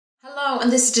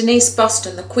and this is Denise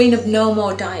Boston, the queen of no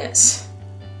more diets.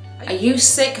 Are you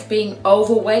sick of being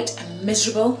overweight and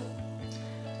miserable?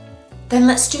 Then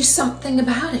let's do something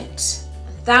about it.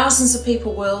 Thousands of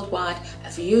people worldwide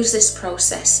have used this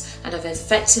process and have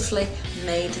effectively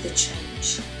made the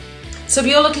change. So if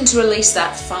you're looking to release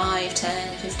that 5,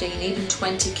 10, 15, even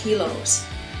 20 kilos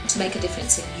to make a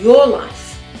difference in your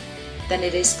life, then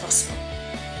it is possible.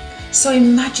 So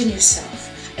imagine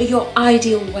yourself at your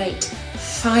ideal weight,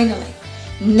 finally,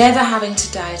 never having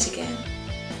to diet again,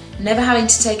 never having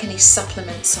to take any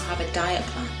supplements or have a diet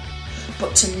plan,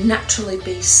 but to naturally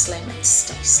be slim and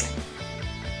stay slim.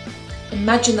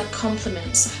 Imagine the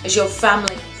compliments as your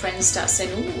family and friends start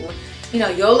saying, "Ooh, you know,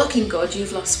 you're looking good,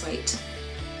 you've lost weight."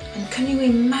 And can you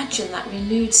imagine that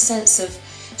renewed sense of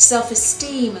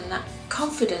self-esteem and that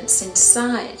confidence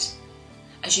inside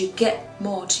as you get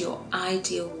more to your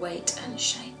ideal weight and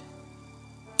shape?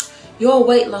 Your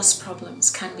weight loss problems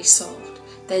can be solved.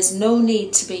 There's no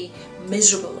need to be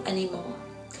miserable anymore.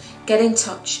 Get in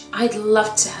touch. I'd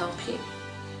love to help you.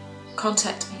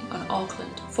 Contact me on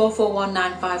Auckland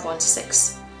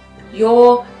 4419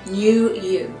 Your new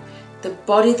you, the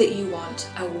body that you want,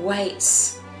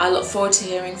 awaits. I look forward to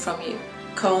hearing from you.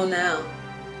 Call now.